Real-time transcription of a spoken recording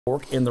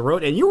Fork in the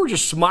road, and you were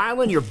just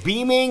smiling, you're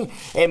beaming.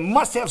 It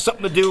must have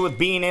something to do with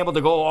being able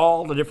to go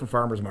all the different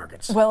farmers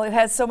markets. Well, it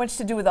has so much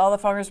to do with all the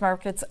farmers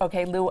markets.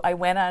 Okay, Lou, I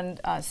went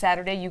on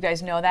Saturday, you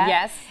guys know that.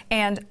 Yes.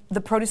 And the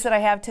produce that I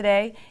have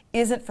today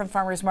isn't from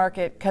farmers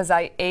market because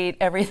I ate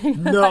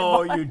everything.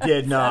 No, you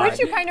did not. Which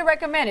you kind of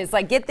recommend is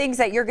like get things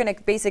that you're going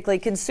to basically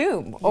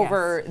consume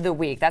over the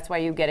week. That's why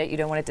you get it. You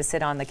don't want it to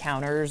sit on the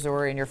counters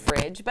or in your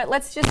fridge. But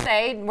let's just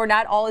say we're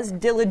not all as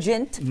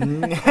diligent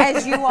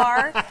as you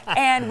are.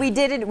 And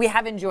we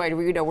have enjoyed,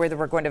 whether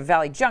we're going to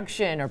Valley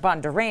Junction or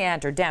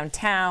Bondurant or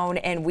downtown,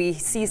 and we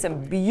see some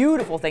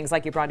beautiful things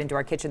like you brought into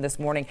our kitchen this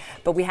morning,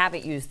 but we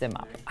haven't used them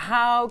up.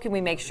 How can we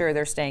make sure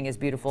they're staying as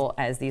beautiful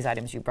as these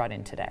items you brought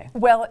in today?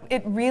 Well,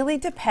 it really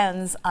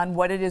depends on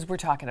what it is we're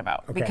talking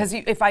about. Okay. Because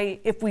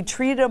if we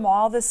treated them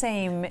all the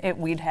same,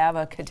 we'd have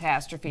a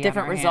catastrophe.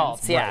 Different on our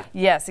results, hands. yeah. Right.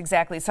 Yes,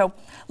 exactly. So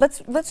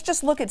let's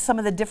just look at some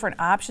of the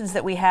different options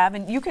that we have,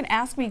 and you can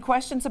ask me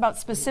questions about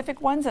specific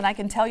ones, and I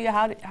can tell you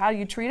how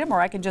you treat them, or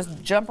I can just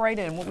jump right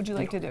in. What would you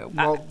like to do?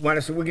 Well, we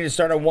can just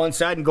start on one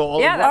side and go all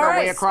the that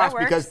way works. across, That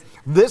works. because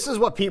this is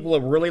what people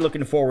are really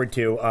looking forward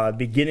to.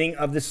 Beginning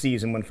of the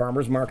season when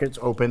farmers markets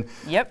open.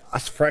 Yep.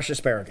 Fresh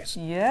asparagus.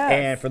 Yes.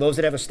 And for those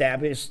that have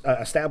established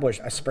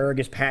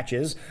asparagus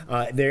patches,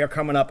 they are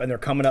coming up, and they're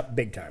coming up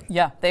big time.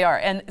 Yeah, they are.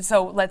 And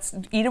so let's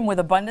eat them with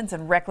abundance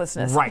and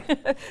recklessness. Right.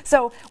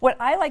 So what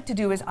I like to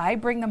do is I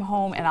bring them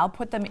home and I'll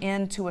put them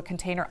into a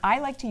container. I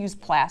like to use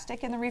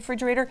plastic in the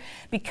refrigerator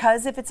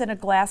because if it's in a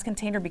glass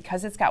container,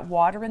 because it's got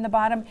water in the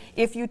bottom,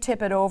 if you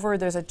tip it over,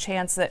 there's a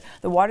chance that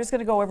the water's going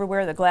to go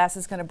everywhere, the glass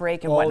is going to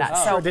break and whatnot.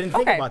 So I didn't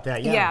think about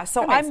that. Yeah. Yeah,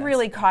 so That makes I'm sense.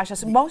 really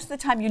cautious. Most of the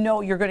time,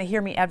 you're going to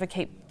hear me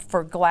advocate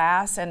for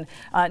glass and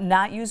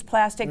not use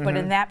plastic, but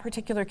in that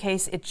particular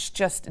case, it's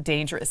just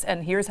dangerous.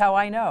 And here's how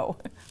I know.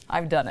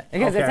 I've done it.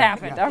 Because it's Okay.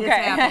 happened. Yeah. Okay. It's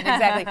happened,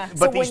 exactly. But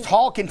So these when-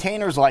 tall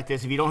containers like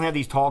this, if you don't have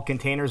these tall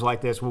containers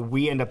like this, what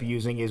we end up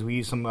using is we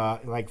use some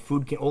like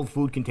old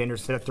food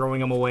containers instead of throwing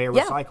them away or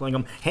Yeah. recycling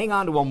them. Hang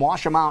on to them,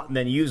 wash them out, and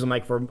then use them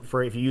like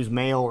for if you use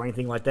mayo or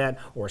anything like that,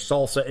 or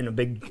salsa in a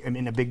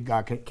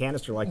big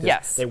canister like this.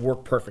 Yes. They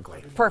work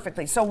perfectly.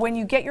 Perfectly. So when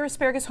you get your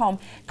asparagus home,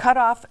 cut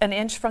off an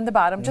inch from the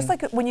bottom, just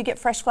like when you get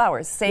fresh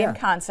flowers, same Yeah.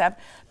 concept.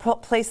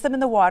 Place them in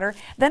the water.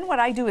 Then what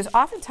I do is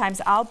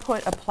oftentimes I'll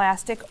put a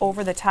plastic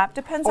over the top.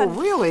 Depends Oh, on.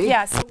 really?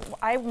 Yeah. So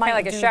I might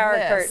like a do shower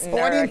this. curtain Oh,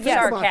 I or didn't a think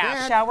shower about cap.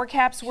 that. Shower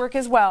caps work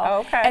as well. Oh,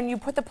 okay. And you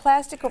put the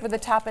plastic over the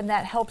top, and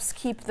that helps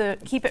keep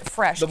it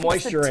fresh. The keeps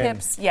moisture the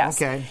tips, in.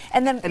 Yes. Okay.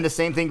 And then. And the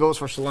same thing goes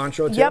for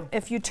cilantro too. Yep,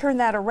 if you turn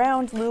that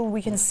around, Lou,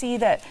 we can see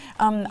that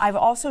I've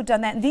also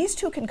done that. These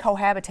two can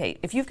cohabitate.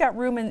 If you've got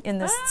room in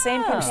the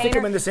same container. Stick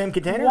them in the same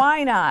container?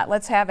 Why not?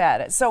 Let's have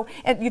at it. So,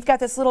 and you've got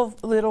this little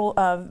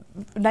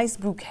nice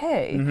bouquet.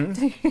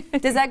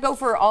 Does that go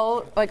for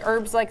all like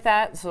herbs like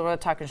that? So we're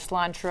talking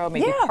cilantro,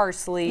 maybe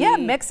parsley. Yeah,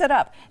 mix it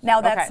up.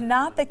 Now, that's Okay.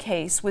 not the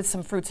case with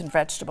some fruits and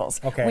vegetables.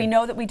 Okay. We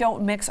know that we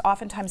don't mix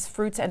oftentimes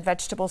fruits and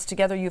vegetables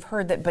together. You've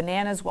heard that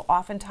bananas will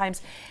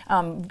oftentimes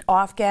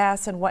off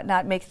gas and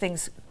whatnot make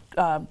things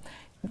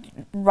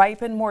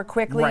ripen more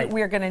quickly. Right.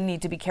 We're going to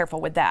need to be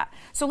careful with that.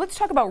 So let's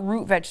talk about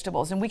root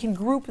vegetables, and we can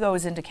group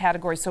those into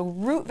categories. So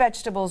root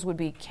vegetables would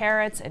be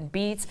carrots and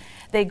beets.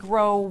 They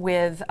grow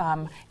with,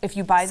 if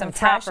you buy them Some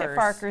fresh at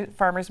toppers.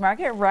 farmer's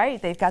market, right,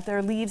 they've got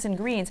their leaves and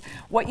greens.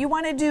 What you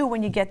want to do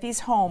when you get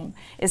these home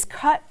is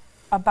cut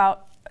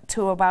about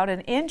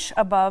an inch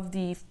above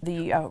the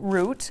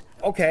root.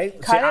 Okay. See,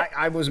 Cut it.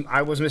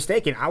 I was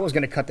mistaken. I was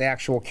going to cut the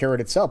actual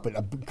carrot itself,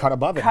 but cut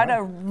above it. Cut huh?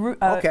 a root.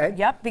 Okay.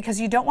 Yep, because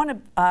you don't want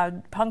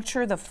to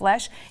puncture the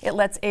flesh. It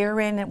lets air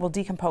in. It will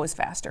decompose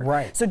faster.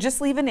 Right. So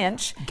just leave an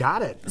inch.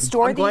 Got it.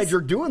 Store I'm glad these-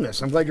 you're doing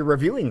this. I'm glad you're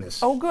reviewing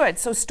this. Oh, good.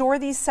 So store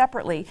these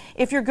separately.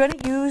 If you're going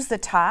to use the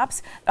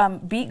tops,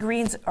 beet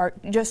greens are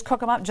just cook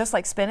them up just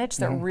like spinach.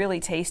 They're really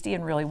tasty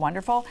and really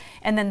wonderful.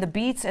 And then the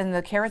beets and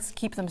the carrots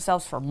keep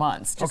themselves for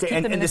months. Just Okay, keep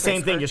and, them in and the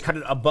same fridge thing, for- just cut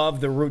it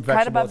above the root vegetable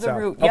Right above the itself.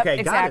 root. Yep, Okay,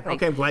 exactly. got it.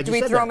 Okay, I'm glad Do you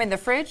we said throw that. them in the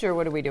fridge or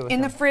what do we do with In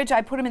them? the fridge,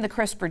 I put them in the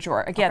crisper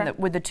drawer. Again,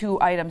 with the two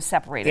items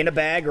separated. In a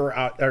bag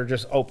or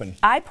just open?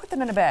 I put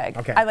them in a bag.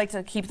 Okay. I like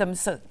to keep them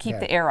keep Okay.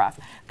 the air off.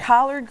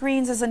 Collard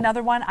greens is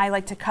another one. I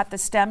like to cut the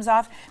stems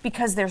off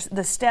because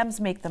the stems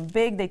make them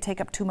big. They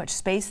take up too much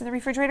space in the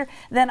refrigerator.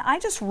 Then I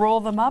just roll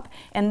them up,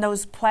 and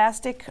those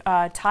plastic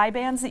tie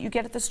bands that you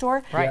get at the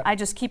store, Right. I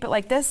just keep it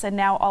like this, and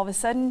now all of a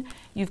sudden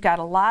you've got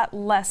a lot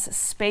less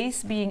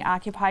space being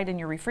occupied in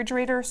your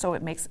refrigerator, so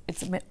it's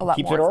a lot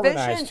Keeps more it organized,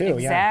 efficient. too,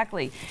 yeah.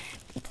 Exactly.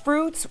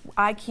 Fruits,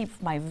 I keep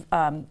my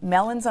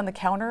melons on the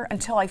counter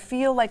until I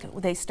feel like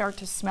they start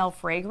to smell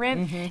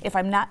fragrant. If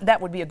I'm not, that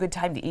would be a good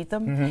time to eat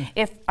them.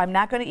 If I'm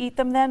not going to eat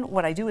them, then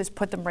what I do is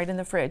put them right in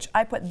the fridge.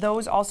 I put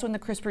those also in the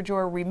crisper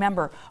drawer,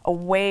 remember,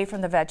 away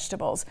from the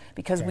vegetables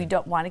because we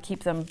don't want to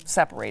keep them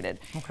separated.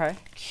 Okay.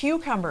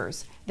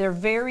 Cucumbers. they're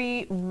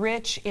very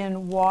rich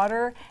in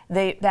water.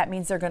 That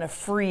means they're going to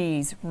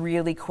freeze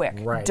really quick.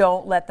 Right.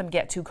 Don't let them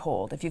get too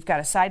cold. If you've got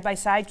a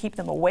side-by-side, keep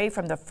them away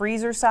from the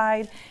freezer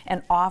side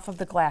and off of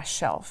the glass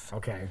shelf.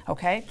 Okay.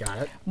 Okay? Got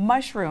it.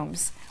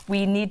 Mushrooms,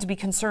 we need to be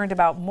concerned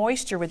about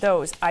moisture with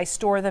those. I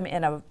store them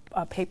in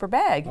a paper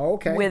bag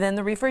Okay. within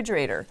the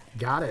refrigerator.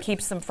 Got it.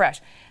 Keeps them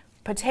fresh.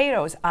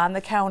 Potatoes on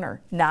the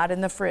counter, not in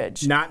the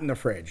fridge. Not in the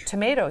fridge.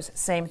 Tomatoes,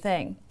 same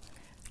thing.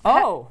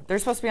 Oh, they're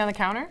supposed to be on the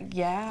counter?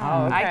 Yeah,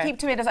 Oh, okay. I keep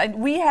tomatoes.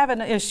 We have an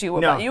issue No.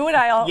 about you and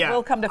I. Yeah,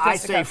 Will come to I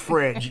fisticuffs. say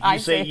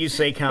fridge. You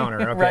say counter.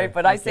 Okay. Right,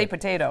 but I Okay. say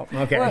potato.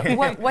 Okay.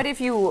 What if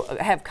you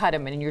have cut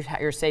them and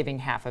you're saving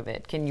half of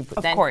it? Can you?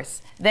 Of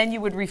course. Then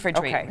you would refrigerate.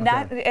 Okay.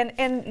 Not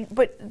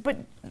but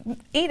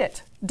eat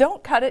it.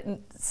 Don't cut it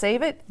and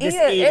save it. Just eat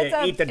it.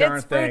 It's Eat the darn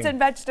it's fruits thing. and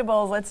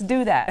vegetables. Let's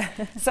do that.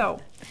 So,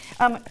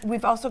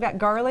 we've also got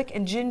garlic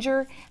and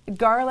ginger.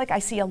 Garlic, I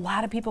see a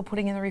lot of people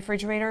putting in the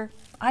refrigerator.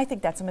 I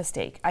think that's a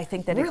mistake. I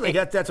think that Really,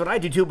 that's what I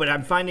do too. But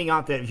I'm finding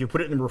out that if you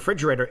put it in the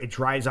refrigerator, it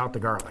dries out the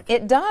garlic.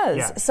 It does.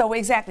 Yeah. So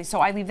exactly. So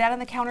I leave that on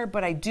the counter,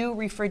 but I do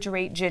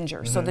refrigerate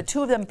ginger. So the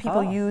two of them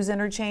people use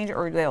interchange,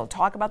 or they'll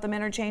talk about them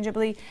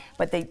interchangeably,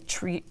 but they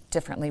treat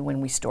differently when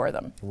we store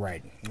them.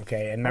 Right.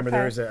 Okay. And remember, Okay.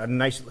 there's a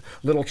nice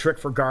little trick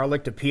for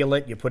garlic to peel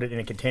it. You put it in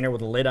a container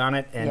with a lid on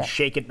it and Yeah.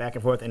 shake it back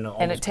and forth, and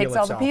And it takes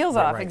all the peels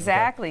off.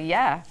 Exactly.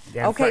 Yeah.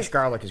 Yeah, Okay. fresh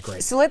garlic is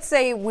great. So let's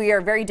say we are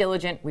very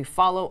diligent, we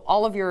follow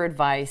all of your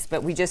advice,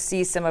 but we just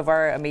see some of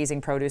our amazing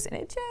produce and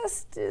it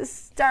just is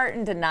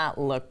starting to not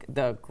look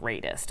the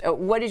greatest.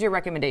 What is your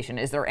recommendation?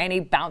 Is there any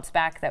bounce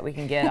back that we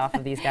can get off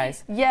of these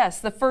guys? Yes,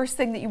 the first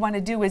thing that you want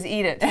to do is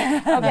eat it.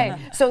 Okay,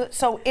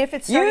 so if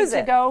it's starting Use to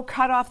it. go,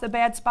 cut off the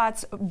bad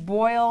spots,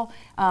 boil,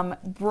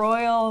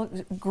 broil,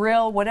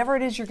 grill, whatever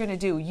it is you're going to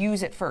do,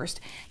 use it first.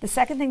 The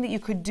second thing that you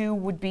could do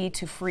would be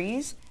to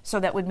freeze. So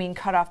that would mean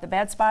cut off the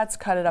bad spots,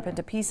 cut it up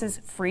into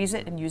pieces, freeze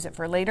it, and use it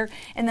for later.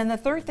 And then the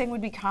third thing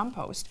would be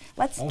compost.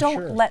 Don't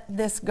sure. let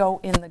this go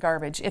in the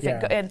garbage. If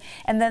Yeah.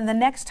 and then the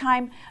next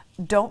time,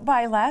 don't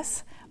buy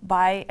less.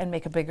 Buy and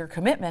make a bigger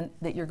commitment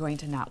that you're going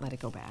to not let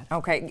it go bad.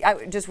 Okay,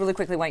 I just really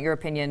quickly want your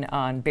opinion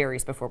on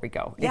berries before we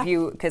go. Yeah.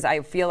 Because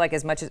I feel like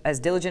as much as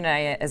diligent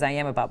as I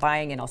am about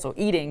buying and also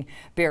eating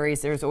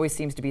berries, there's always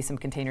seems to be some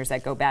containers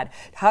that go bad.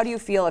 How do you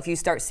feel if you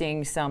start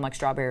seeing some like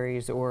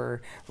strawberries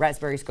or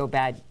raspberries go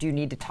bad? Do you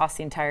need to toss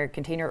the entire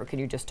container, or can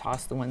you just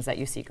toss the ones that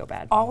you see go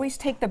bad? Always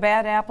take the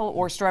bad apple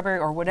or strawberry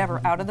or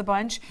whatever out of the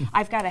bunch.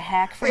 I've got a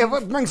hack for Yeah,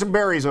 you. bring some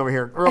berries over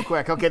here, real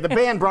quick. Okay, the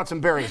band brought some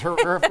berries.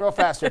 Real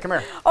fast here. Come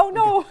here. Oh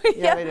no!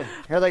 Yeah, they did.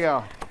 Here they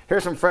go.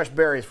 Here's some fresh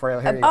berries for you.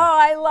 Here you Oh, go.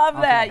 I love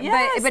that.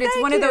 Yes, but it's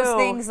thank one of those you.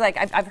 things, like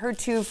I've heard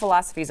two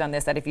philosophies on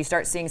this, that if you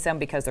start seeing some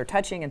because they're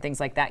touching and things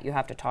like that, you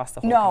have to toss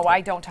the whole No, container.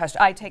 I don't touch.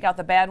 I take out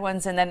the bad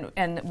ones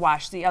and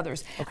wash the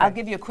others. I'll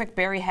give you a quick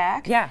berry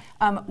hack. Yeah.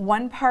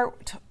 1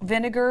 part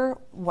vinegar,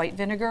 white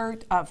vinegar,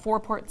 4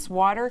 parts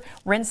water.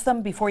 Rinse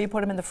them before you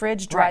put them in the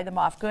fridge. Dry Right. them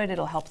off good.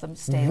 It'll help them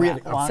stay Really?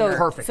 longer.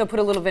 Perfect. So put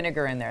a little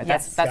vinegar in there.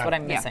 That's Yes. that's Got what it.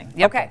 I'm Yeah. missing.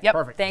 Yep. Okay. Yep.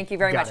 Perfect. Thank you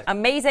very Got much. it.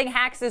 Amazing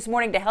hacks this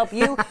morning to help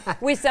you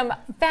with some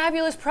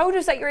fabulous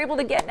produce that you're able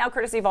to get now,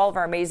 courtesy of all of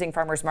our amazing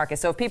farmers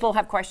markets. So if people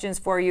have questions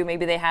for you,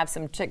 maybe they have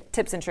some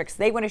tips and tricks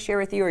they want to share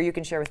with you, or you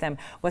can share with them,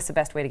 what's the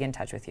best way to get in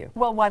touch with you?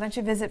 Well, why don't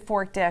you visit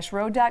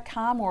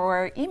fork-road.com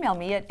or email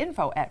me at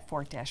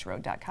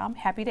info@fork-road.com.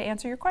 Happy to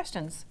answer your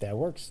questions. That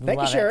works. Thank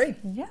you, Love it. Sherry.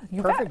 Yeah,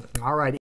 you bet. Perfect. All right.